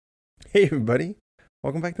Hey, everybody.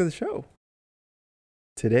 Welcome back to the show.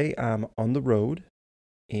 Today I'm on the road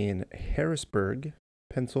in Harrisburg,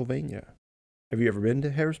 Pennsylvania. Have you ever been to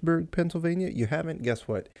Harrisburg, Pennsylvania? You haven't? Guess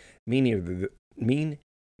what? Me neither.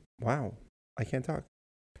 Wow, I can't talk.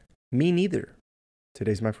 Me neither.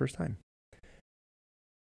 Today's my first time.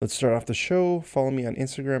 Let's start off the show. Follow me on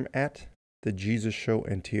Instagram at The Jesus Show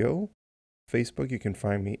NTO. Facebook, you can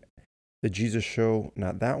find me The Jesus Show,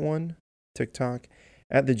 not that one. TikTok,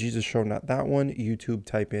 at The Jesus Show, not that one. YouTube,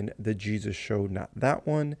 type in The Jesus Show, not that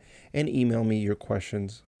one. And email me your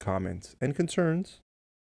questions, comments, and concerns.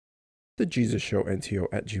 The Jesus Show NTO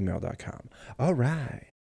at gmail.com. All right.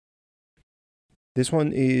 This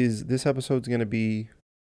episode's going to be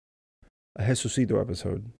a Jesusito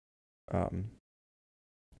episode.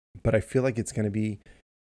 But I feel like it's going to be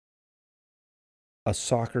a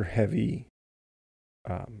soccer heavy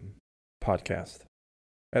podcast.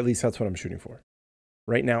 At least that's what I'm shooting for.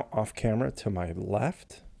 Right now, off camera to my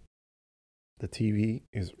left, the TV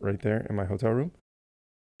is right there in my hotel room.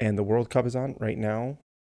 And the World Cup is on right now.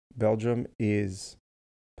 Belgium is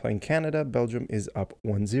playing Canada. Belgium is up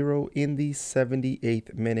 1-0 in the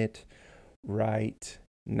 78th minute right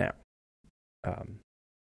now.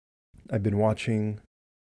 I've been watching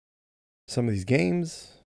some of these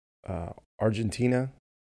games. Argentina.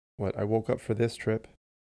 I woke up for this trip.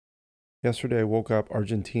 Yesterday I woke up.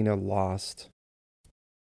 Argentina lost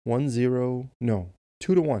 1-0. No,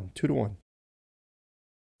 2-1. 2-1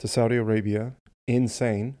 to Saudi Arabia.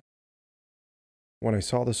 Insane. When I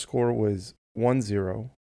saw the score was 1-0,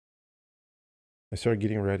 I started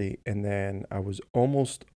getting ready, and then I was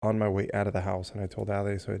almost on my way out of the house, and I told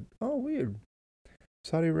Ali, I said, oh, weird.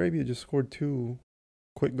 Saudi Arabia just scored 2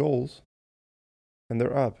 quick goals, and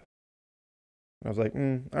they're up. And I was like,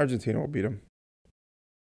 Argentina will beat them.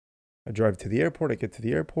 I drive to the airport, I get to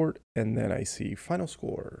the airport, and then I see final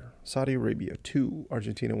score, Saudi Arabia 2,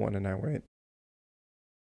 Argentina 1, and I went,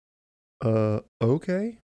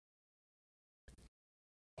 okay.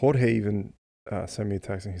 Jorge even sent me a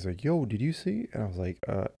text and he's like, yo, did you see? And I was like,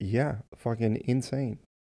 yeah, fucking insane.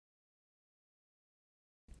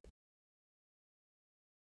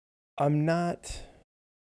 I'm not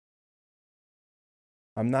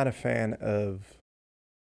a fan of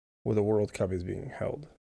where the World Cup is being held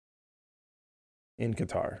in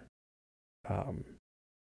Qatar.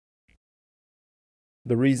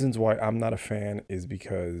 The reasons why I'm not a fan is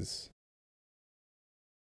because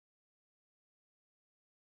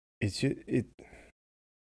it's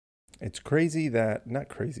crazy that, not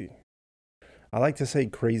crazy. I like to say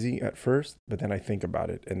crazy at first, but then I think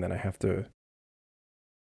about it and then I have to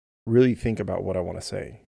really think about what I want to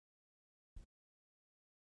say.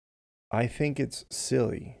 I think it's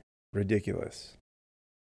silly, ridiculous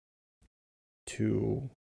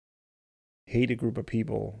to hate a group of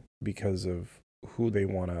people because of who they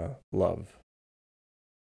want to love,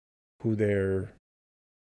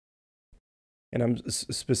 and I'm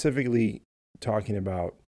specifically talking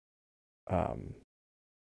about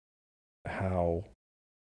how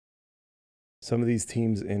some of these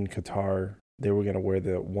teams in Qatar, they were going to wear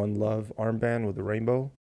the One Love armband with the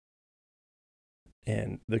rainbow.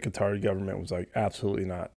 And the Qatari government was like, absolutely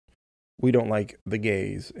not. We don't like the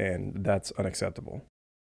gays, and that's unacceptable.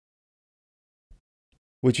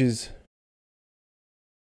 Which is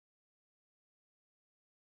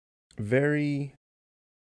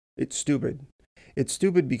it's stupid. It's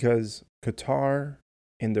stupid because Qatar,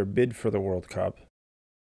 in their bid for the World Cup,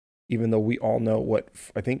 even though we all know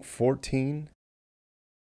I think 14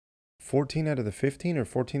 out of the 15 or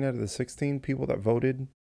 14 out of the 16 people that voted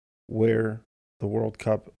where the World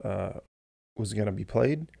Cup was going to be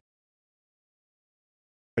played.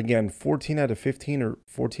 Again, 14 out of 15 or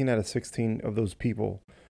 14 out of 16 of those people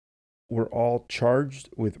were all charged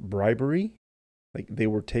with bribery. Like they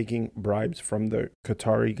were taking bribes from the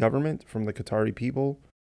Qatari government, from the Qatari people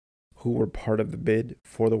who were part of the bid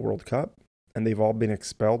for the World Cup. And they've all been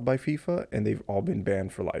expelled by FIFA and they've all been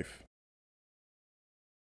banned for life.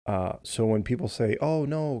 So when people say, oh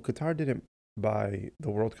no, Qatar didn't buy the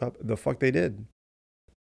World Cup, the fuck they did.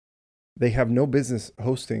 They have no business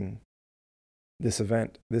hosting this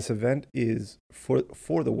event. This event is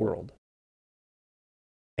for the world.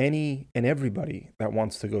 Any and everybody that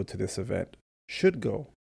wants to go to this event should go.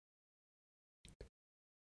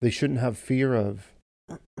 They shouldn't have fear of,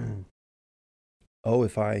 oh,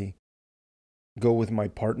 if I go with my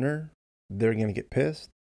partner, they're going to get pissed.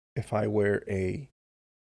 If I wear a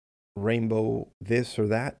rainbow this or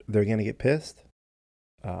that, they're going to get pissed.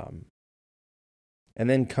 And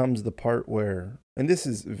then comes the part where, and this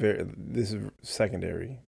is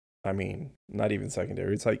secondary. I mean, not even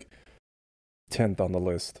secondary. It's like 10th on the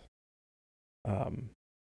list. Um,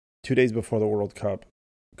 2 days before the World Cup,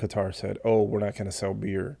 Qatar said, "Oh, we're not going to sell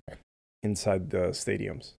beer inside the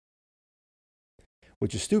stadiums,"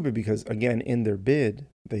 which is stupid because, again, in their bid,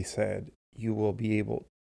 they said you will be able,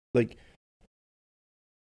 like,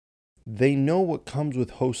 they know what comes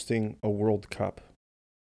with hosting a World Cup,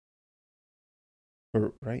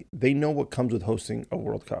 or right? They know what comes with hosting a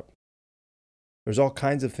World Cup. There's all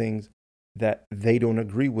kinds of things that they don't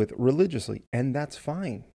agree with religiously, and that's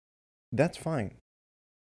fine. That's fine.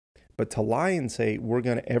 But to lie and say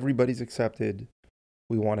everybody's accepted,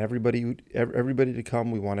 we want everybody to come,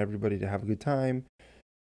 we want everybody to have a good time.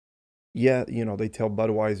 Yeah, they tell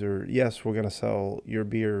Budweiser, yes, we're gonna sell your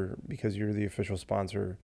beer because you're the official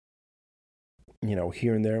sponsor.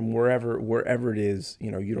 Here and there, and wherever it is,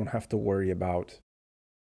 you don't have to worry about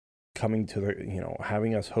coming to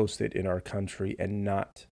having us host it in our country and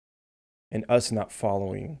us not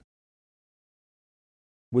following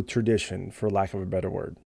with tradition, for lack of a better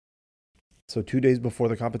word. So 2 days before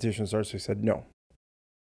the competition starts, they said, no,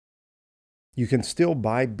 you can still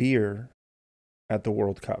buy beer at the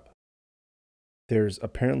World Cup. There's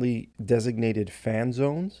apparently designated fan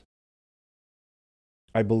zones,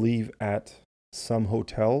 I believe, at some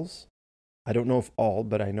hotels. I don't know if all,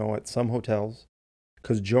 but I know at some hotels,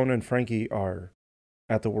 because Jonah and Frankie are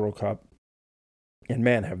at the World Cup. And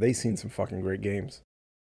man, have they seen some fucking great games.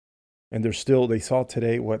 And they saw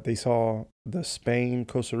today they saw the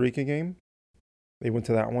Spain-Costa Rica game. They went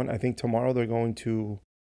to that one. I think tomorrow they're going to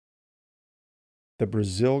the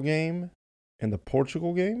Brazil game and the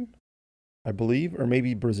Portugal game, I believe, or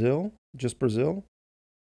maybe Brazil, just Brazil.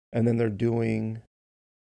 And then they're doing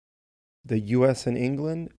the US and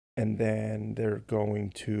England, and then they're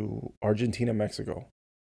going to Argentina, Mexico.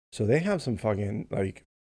 So they have some fucking,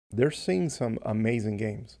 they're seeing some amazing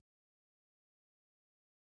games.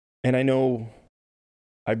 And I know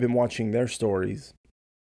I've been watching their stories,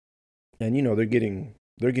 and they're getting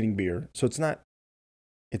beer. So it's not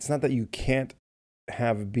that you can't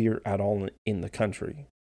have beer at all in the country.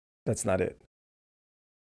 That's not it.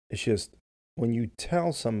 It's just when you tell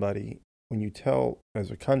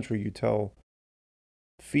as a country, you tell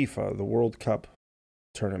FIFA, the World Cup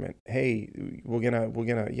tournament, hey, we're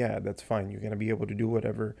gonna, yeah, that's fine. You're gonna be able to do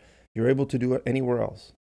whatever you're able to do it anywhere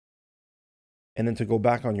else. And then to go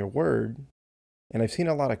back on your word, and I've seen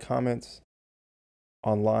a lot of comments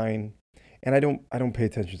online, and I don't pay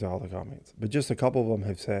attention to all the comments, but just a couple of them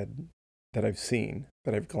have said that I've seen,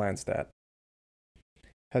 that I've glanced at,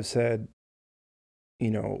 have said,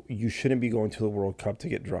 you shouldn't be going to the World Cup to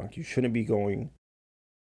get drunk. You shouldn't be going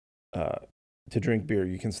to drink beer.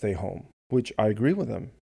 You can stay home, which I agree with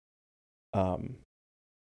them.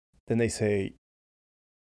 Then they say,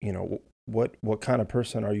 what kind of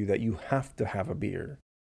person are you that you have to have a beer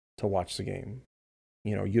to watch the game?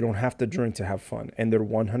 You don't have to drink to have fun. And they're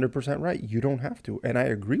 100% right. You don't have to. And I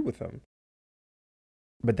agree with them.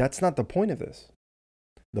 But that's not the point of this.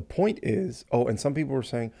 The point is, and some people were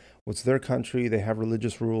saying, well, it's their country. They have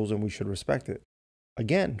religious rules and we should respect it.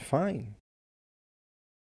 Again, fine.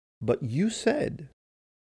 But you said,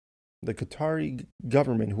 the Qatari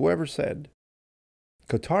government, whoever said,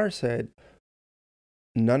 Qatar said,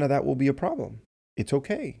 none of that will be a problem. It's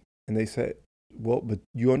okay. And they said, well, but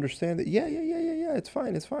you understand that? Yeah, it's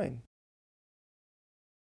fine.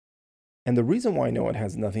 And the reason why I know it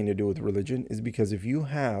has nothing to do with religion is because if you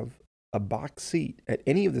have a box seat at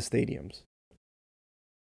any of the stadiums,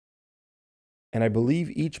 and I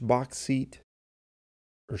believe each box seat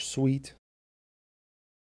or suite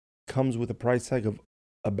comes with a price tag of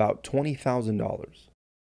about $20,000.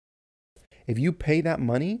 If you pay that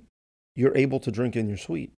money, you're able to drink in your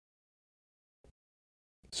suite.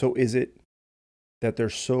 So is it that they're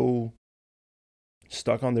so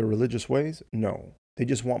stuck on their religious ways? No, they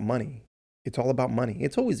just want money. It's all about money.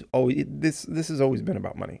 It's always, this has always been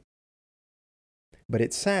about money. But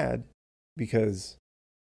it's sad because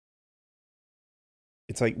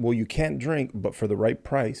it's like, well, you can't drink, but for the right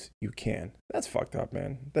price, you can. That's fucked up,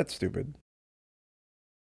 man. That's stupid.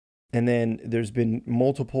 And then there's been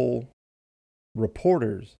multiple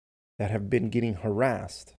reporters that have been getting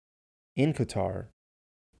harassed in Qatar.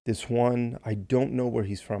 This one, I don't know where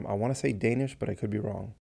he's from. I want to say Danish, but I could be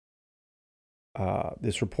wrong.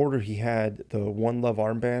 This reporter, he had the One Love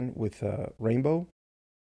armband with a rainbow,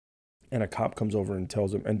 and a cop comes over and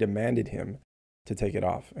tells him and demanded him to take it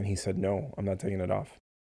off. And he said, no, I'm not taking it off.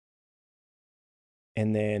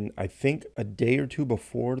 And then I think a day or two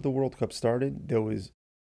before the World Cup started, there was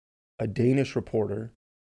a Danish reporter.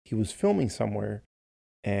 He was filming somewhere,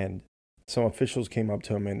 and some officials came up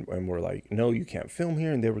to him and were like, no, you can't film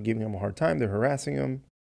here. And they were giving him a hard time. They're harassing him.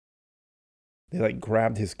 They like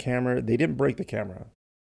grabbed his camera. They didn't break the camera,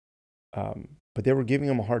 but they were giving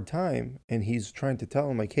him a hard time, and he's trying to tell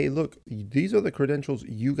him like, "Hey, look, these are the credentials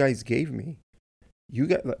you guys gave me. You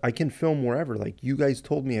got, I can film wherever. Like you guys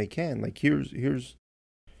told me I can. Like here's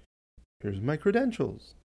my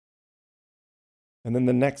credentials." And then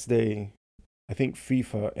the next day, I think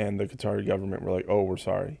FIFA and the Qatari government were like, "Oh, we're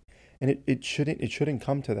sorry," and it shouldn't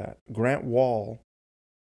come to that. Grant Wall,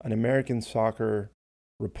 an American soccer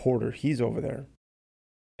reporter, he's over there,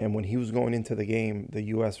 and when he was going into the game, the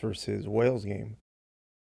U.S. versus Wales game,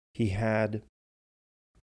 he had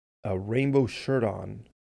a rainbow shirt on.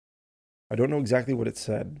 I don't know exactly what it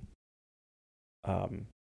said, um,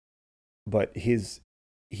 but he was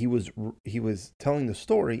he was telling the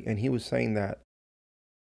story, and he was saying that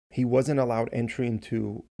he wasn't allowed entry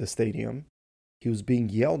into the stadium. He was being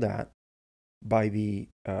yelled at by the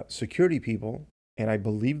security people, and I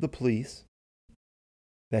believe the police,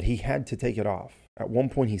 that he had to take it off. At one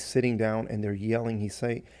point, he's sitting down and they're yelling. He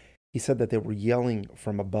said that they were yelling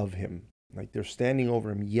from above him, like they're standing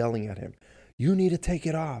over him, yelling at him. You need to take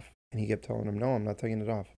it off, and he kept telling him, "No, I'm not taking it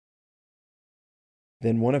off."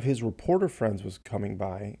 Then one of his reporter friends was coming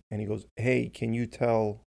by, and he goes, "Hey, can you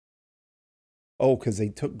tell?" Oh, because they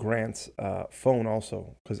took Grant's phone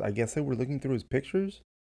also, because I guess they were looking through his pictures.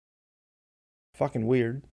 Fucking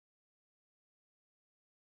weird.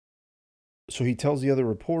 So he tells the other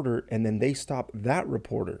reporter, and then they stop that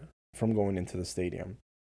reporter from going into the stadium.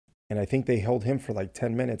 And I think they held him for like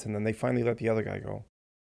 10 minutes, and then they finally let the other guy go.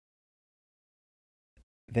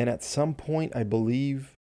 Then at some point, I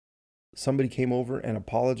believe somebody came over and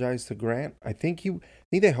apologized to Grant. I think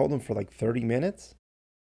they held him for like 30 minutes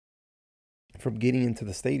from getting into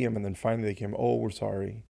the stadium, and then finally they came, "Oh, we're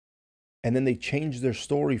sorry." And then they changed their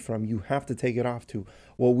story from "you have to take it off" to,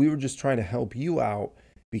 "Well, we were just trying to help you out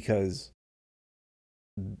because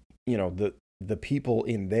the people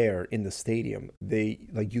in there in the stadium, they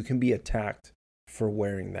like, you can be attacked for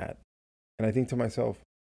wearing that." And I think to myself,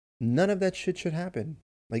 none of that shit should happen.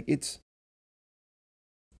 Like it's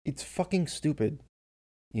fucking stupid,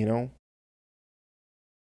 you know?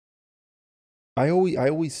 I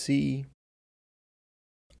always see,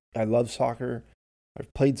 I love soccer.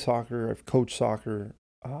 I've played soccer, I've coached soccer.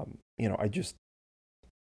 I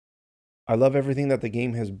love everything that the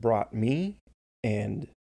game has brought me, and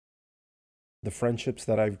the friendships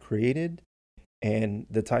that I've created, and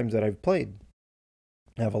the times that I've played.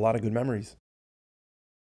 I have a lot of good memories.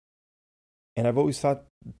 And I've always thought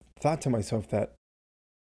to myself that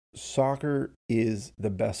soccer is the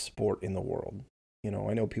best sport in the world. I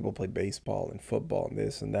know people play baseball and football and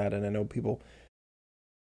this and that, and I know people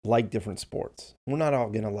like different sports. We're not all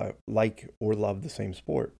going to like or love the same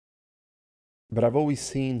sport. But I've always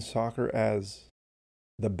seen soccer as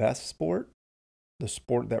the best sport, the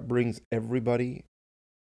sport that brings everybody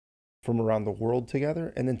from around the world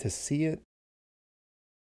together. And then to see it,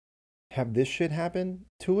 have this shit happen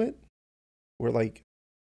to it, where like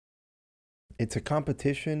it's a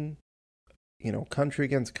competition, country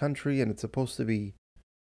against country, and it's supposed to be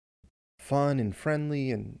fun and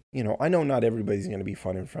friendly. And, I know not everybody's going to be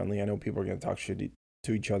fun and friendly. I know people are going to talk shit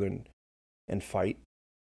to each other and fight,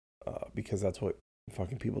 because that's what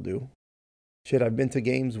fucking people do. Shit, I've been to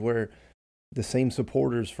games where the same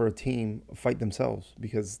supporters for a team fight themselves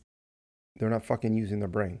because they're not fucking using their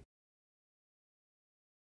brain.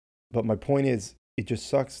 But my point is, it just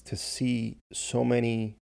sucks to see so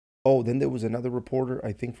many. Oh, then there was another reporter,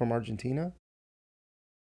 I think from Argentina.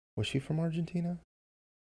 Was she from Argentina?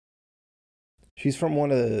 She's from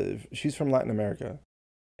Latin America,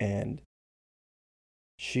 and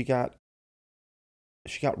she got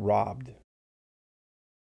robbed,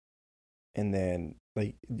 and then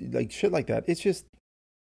like shit like that. It's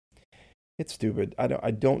stupid.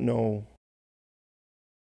 I don't know.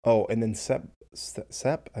 Oh, and then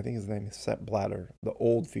Sepp, I think his name is Sepp Blatter, the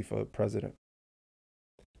old FIFA president.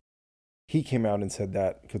 He came out and said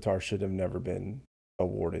that Qatar should have never been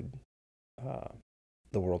awarded uh,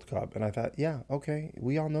 the World Cup, and I thought, yeah, okay,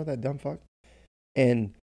 we all know that dumb fuck,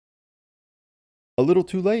 and a little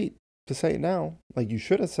too late to say it now. Like, you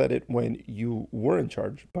should have said it when you were in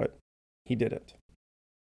charge, but he didn't.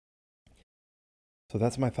 So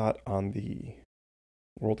that's my thought on the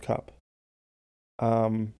World Cup.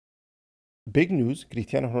 Um, Big news: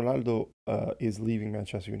 Cristiano Ronaldo is leaving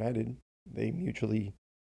Manchester United. They mutually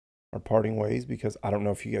are parting ways, because I don't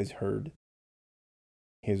know if you guys heard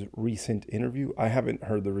his recent interview. I haven't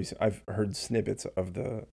heard the recent. I've heard snippets of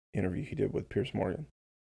the interview he did with Piers Morgan,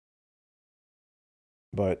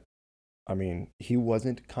 but I mean, he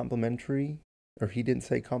wasn't complimentary, or he didn't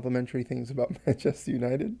say complimentary things about Manchester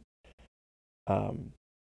United. Um,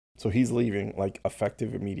 So he's leaving like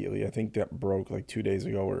effective immediately. I think that broke like 2 days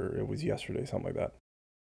ago or it was yesterday, something like that.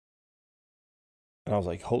 And I was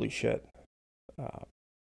like, holy shit. Uh,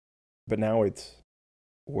 but now it's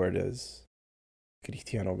where does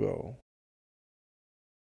Cristiano go?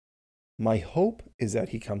 My hope is that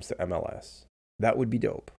he comes to MLS. That would be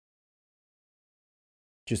dope.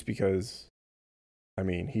 Just because, I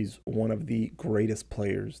mean, he's one of the greatest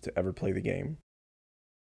players to ever play the game.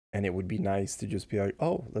 And it would be nice to just be like,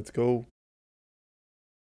 oh, let's go.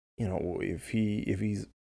 You know, if he's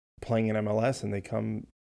playing in MLS and they come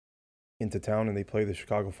into town and they play the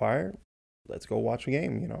Chicago Fire, let's go watch a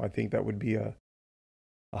game. You know, I think that would be a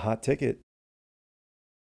hot ticket.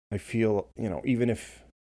 I feel, even if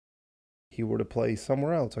he were to play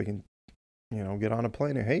somewhere else, I can, get on a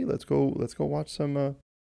plane and hey, let's go watch some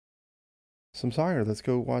soccer. Let's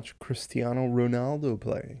go watch Cristiano Ronaldo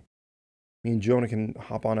play. Me and Jonah can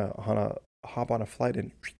hop on a flight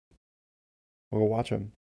and we'll go watch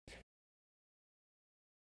him.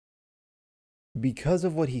 Because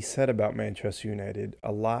of what he said about Manchester United,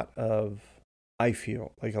 I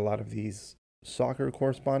feel like a lot of these soccer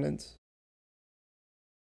correspondents,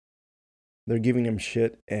 they're giving him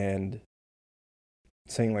shit and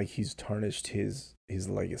saying like he's tarnished his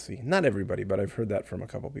legacy. Not everybody, but I've heard that from a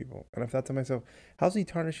couple people. And I've thought to myself, how's he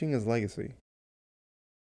tarnishing his legacy?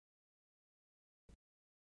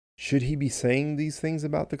 Should he be saying these things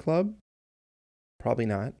about the club? Probably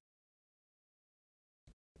not.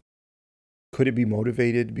 Could it be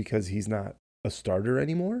motivated because he's not a starter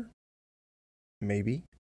anymore? Maybe.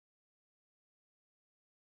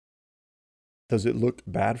 Does it look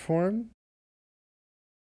bad for him?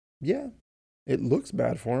 Yeah, it looks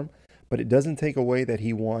bad for him, but it doesn't take away that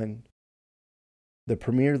he won the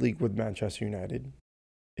Premier League with Manchester United.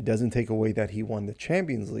 It doesn't take away that he won the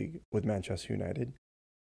Champions League with Manchester United.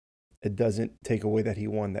 It doesn't take away that he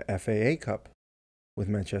won the FAA Cup with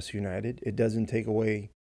Manchester United. It doesn't take away,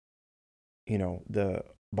 the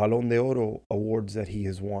Ballon d'Oro awards that he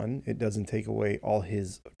has won. It doesn't take away all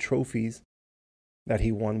his trophies that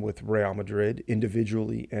he won with Real Madrid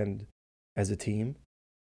individually and as a team.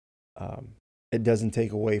 It doesn't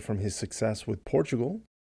take away from his success with Portugal.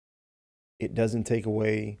 It doesn't take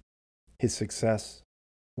away his success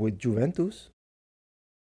with Juventus.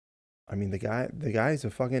 I mean, the guy is a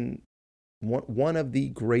fucking one of the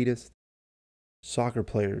greatest soccer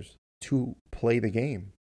players to play the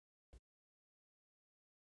game.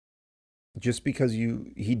 Just because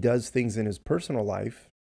he does things in his personal life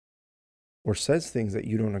or says things that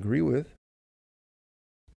you don't agree with,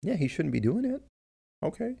 yeah, he shouldn't be doing it.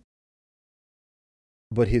 Okay.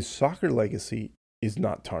 But his soccer legacy is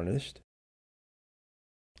not tarnished.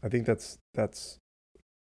 I think that's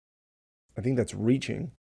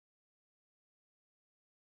reaching.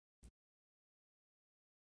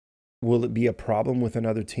 Will it be a problem with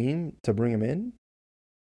another team to bring him in?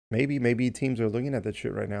 Maybe teams are looking at that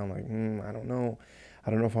shit right now, like, I don't know.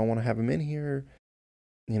 I don't know if I want to have him in here.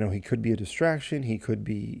 He could be a distraction. He could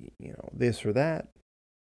be, this or that.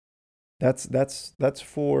 That's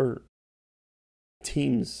for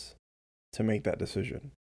teams to make that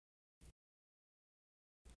decision.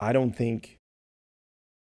 I don't think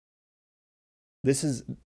this is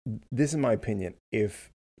my opinion. If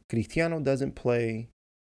Cristiano doesn't play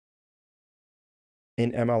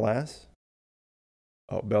in MLS,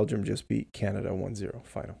 oh, Belgium just beat Canada 1-0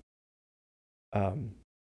 final. Um,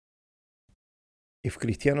 if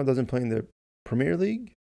Cristiano doesn't play in the Premier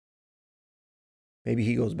League, maybe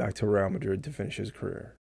he goes back to Real Madrid to finish his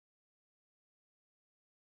career.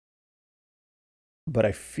 But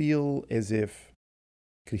I feel as if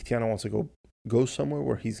Cristiano wants to go somewhere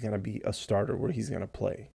where he's going to be a starter, where he's going to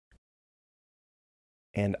play.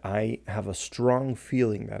 And I have a strong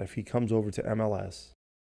feeling that if he comes over to MLS,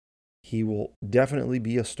 he will definitely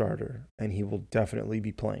be a starter and he will definitely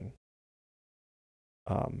be playing.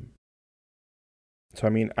 So I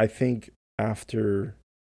mean, I think after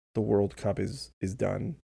the World Cup is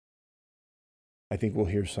done, I think we'll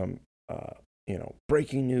hear some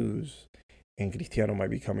breaking news, and Cristiano might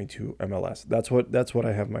be coming to MLS. That's what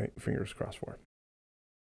I have my fingers crossed for.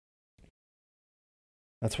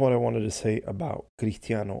 That's what I wanted to say about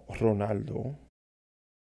Cristiano Ronaldo.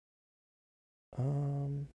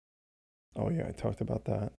 Oh yeah, I talked about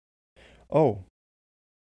that. Oh,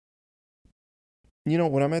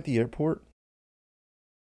 when I'm at the airport,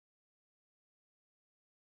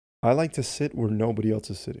 I like to sit where nobody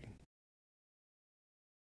else is sitting.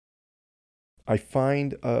 I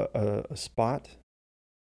find a spot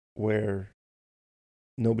where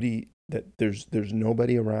there's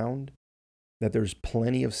nobody around, that there's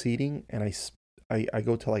plenty of seating, and I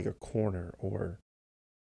go to like a corner or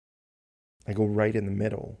I go right in the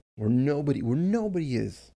middle where nobody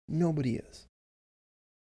is. Nobody is.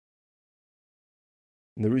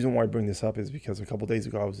 And the reason why I bring this up is because a couple days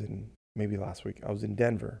ago, maybe last week, I was in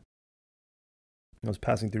Denver. I was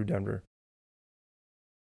passing through Denver.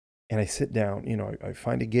 And I sit down, I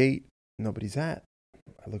find a gate, nobody's at.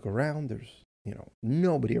 I look around, there's,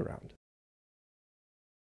 nobody around.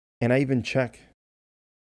 And I even check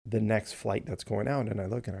the next flight that's going out, and I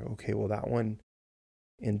look and I go, okay, well, that one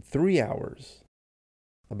in 3 hours,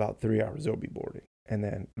 about 3 hours, they'll be boarding. And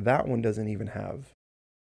then that one doesn't even have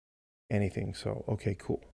anything. So, okay,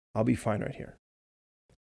 cool. I'll be fine right here.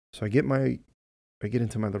 So I get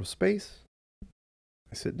into my little space.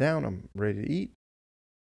 I sit down, I'm ready to eat.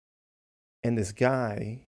 And this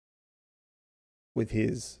guy with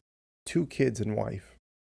his 2 kids and wife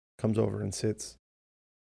comes over and sits.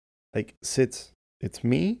 It's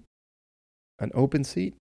me, an open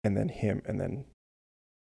seat, and then him. And then,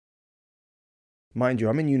 mind you,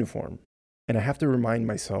 I'm in uniform. And I have to remind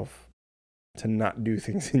myself to not do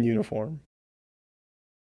things in uniform.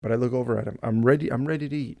 But I look over at him. I'm ready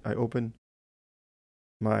to eat. I open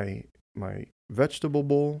my vegetable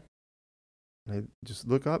bowl. And I just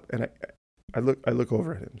look up and I look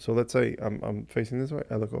over at him. So let's say I'm facing this way.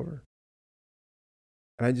 I look over.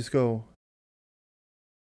 And I just go,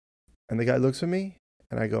 and the guy looks at me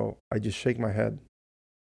and I just shake my head.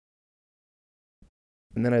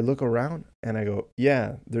 And then I look around and I go,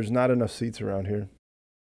 yeah, there's not enough seats around here.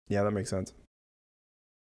 Yeah, that makes sense.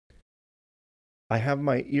 I have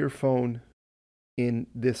my earphone in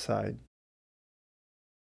this side.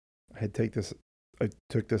 I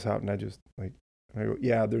took this out and I go,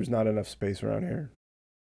 yeah, there's not enough space around here.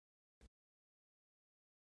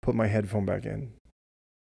 Put my headphone back in.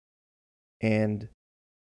 And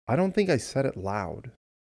I don't think I said it loud.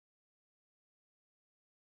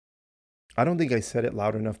 I don't think I said it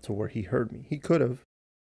loud enough to where he heard me. He could have.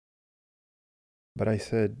 But I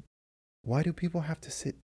said, why do people have to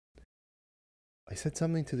sit? I said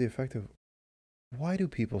something to the effect of, why do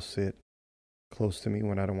people sit close to me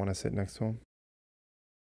when I don't want to sit next to them?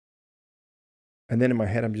 And then in my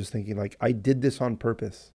head, I'm just thinking, like, I did this on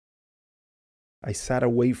purpose. I sat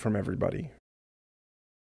away from everybody.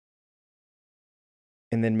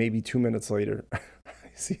 And then maybe 2 minutes later, I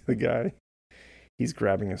see the guy. He's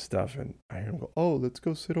grabbing his stuff, and I hear him go, oh, let's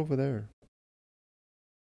go sit over there.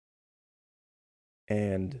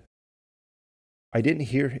 And I didn't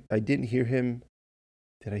hear him.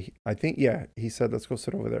 I think, yeah, he said, let's go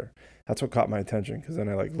sit over there. That's what caught my attention, because then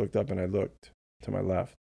I looked up and I looked to my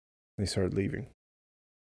left, and they started leaving.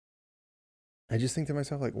 I just think to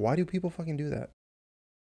myself, why do people fucking do that?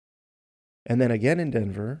 And then again in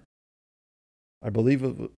Denver, I believe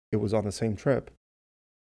it was on the same trip.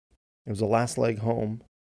 It was the last leg home.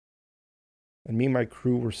 And me and my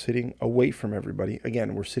crew were sitting away from everybody.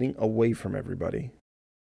 Again, we're sitting away from everybody.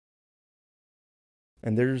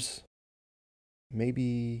 And there's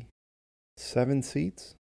maybe 7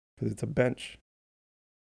 seats, because it's a bench,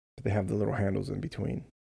 but they have the little handles in between.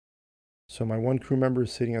 So my one crew member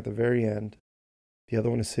is sitting at the very end. The other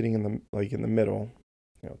one is sitting in the middle,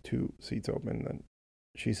 2 seats open. Then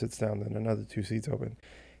she sits down, then another 2 seats open.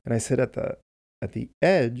 And I sit at the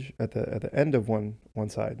edge, at the end of one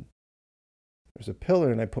side. There's a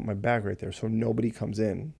pillar, and I put my bag right there so nobody comes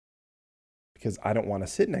in, because I don't want to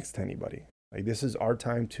sit next to anybody. This is our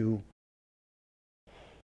time to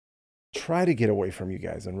try to get away from you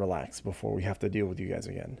guys and relax before we have to deal with you guys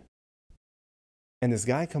again. And this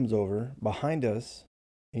guy comes over behind us,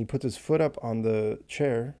 and he puts his foot up on the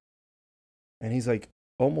chair, and he's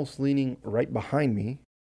almost leaning right behind me.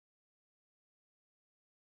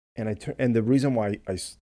 And the reason why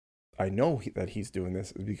I know that he's doing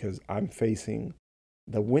this is because I'm facing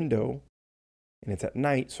the window, and it's at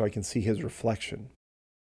night, so I can see his reflection.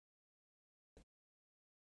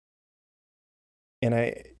 And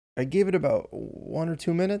I gave it about 1 or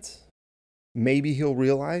 2 minutes. Maybe he'll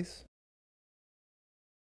realize.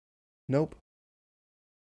 Nope.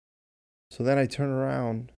 So then I turn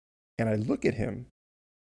around and I look at him,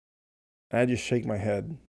 and I just shake my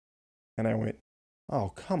head, and I went,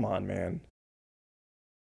 oh, come on, man.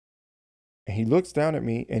 And he looks down at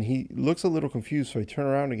me, and he looks a little confused, so I turn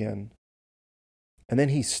around again. And then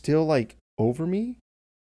he's still over me.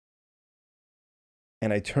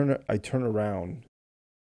 And I turn around,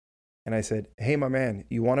 and I said, hey, my man,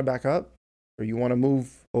 you want to back up? Or you want to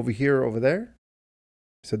move over here or over there?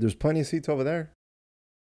 I said, there's plenty of seats over there.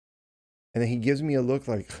 And then he gives me a look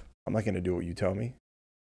like, I'm not going to do what you tell me.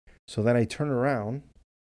 So then I turn around,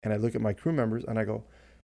 and I look at my crew members, and I go,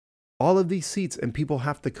 all of these seats, and people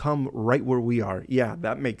have to come right where we are. Yeah,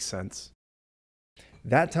 that makes sense.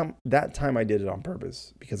 That time I did it on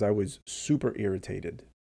purpose because I was super irritated.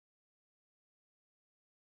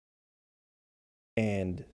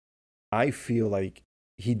 And I feel like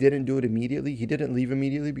he didn't do it immediately. He didn't leave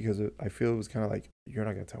immediately because I feel it was kind of like, you're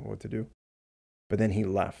not going to tell me what to do. But then he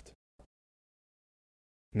left.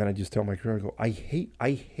 And then I just tell my crew, I go,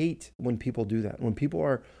 I hate when people do that. When people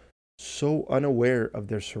are so unaware of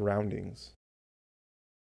their surroundings,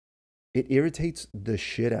 it irritates the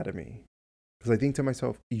shit out of me. Because I think to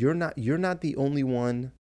myself, you're not the only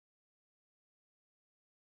one.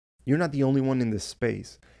 You're not the only one in this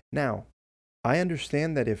space. Now, I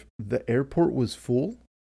understand that if the airport was full,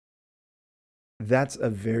 that's a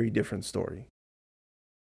very different story.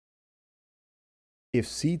 If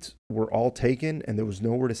seats were all taken and there was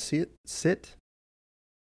nowhere to sit,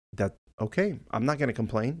 that okay. I'm not going to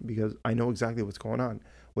complain because I know exactly what's going on.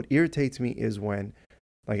 What irritates me is when,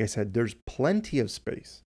 like I said, there's plenty of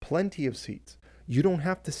space, plenty of seats. You don't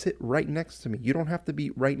have to sit right next to me. You don't have to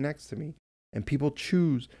be right next to me. And people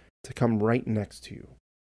choose to come right next to you.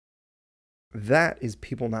 That is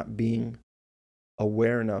people not being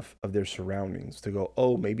aware enough of their surroundings to go,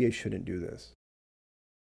 oh, maybe I shouldn't do this.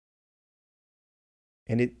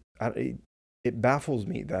 And it baffles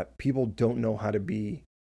me that people don't know how to be,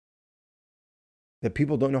 that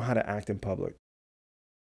people don't know how to act in public.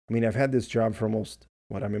 I mean, I've had this job for almost,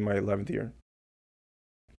 I'm in my 11th year.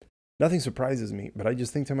 Nothing surprises me, but I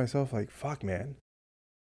just think to myself, like, fuck, man.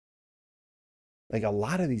 Like, a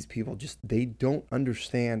lot of these people they don't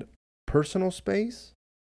understand personal space,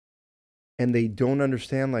 and they don't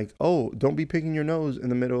understand, like, oh, don't be picking your nose in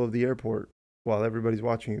the middle of the airport while everybody's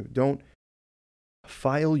watching you. Don't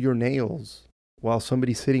file your nails while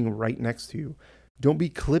somebody's sitting right next to you. Don't be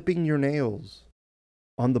clipping your nails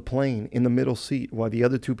on the plane in the middle seat while the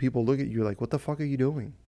other two people look at you like, what the fuck are you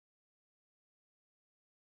doing?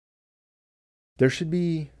 You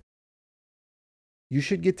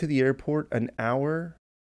should get to the airport an hour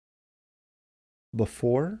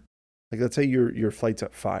before. Like, let's say your flight's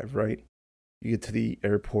at 5, right? You get to the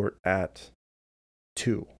airport at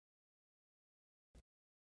 2.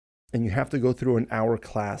 And you have to go through an hour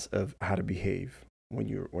class of how to behave when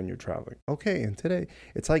you're traveling. Okay, and today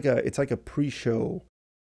it's like a pre-show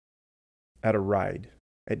at a ride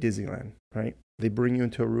at Disneyland, right? They bring you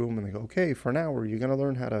into a room and they go, okay, for an hour you're gonna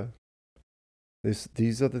learn how to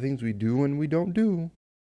these are the things we do and we don't do.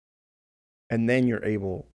 And then you're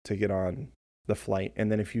able to get on the flight.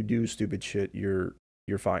 And then if you do stupid shit, you're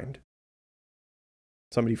fined.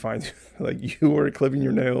 Somebody finds you, like, you were clipping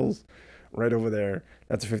your nails right over there.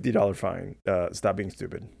 That's a $50 fine. Stop being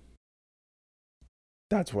stupid.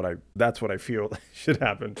 That's what I feel should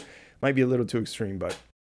happen. Might be a little too extreme, but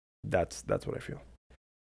that's what I feel.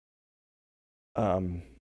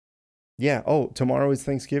 Yeah. Oh, tomorrow is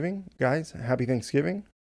Thanksgiving, guys. Happy Thanksgiving.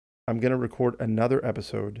 I'm gonna record another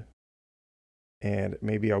episode, and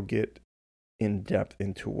maybe I'll get in depth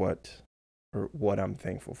into what I'm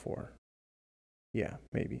thankful for. Yeah,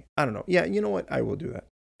 maybe. I don't know. Yeah, you know what? I will do that.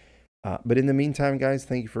 But in the meantime, guys,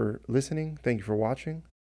 thank you for listening. Thank you for watching.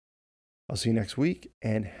 I'll see you next week,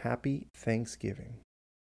 and happy Thanksgiving.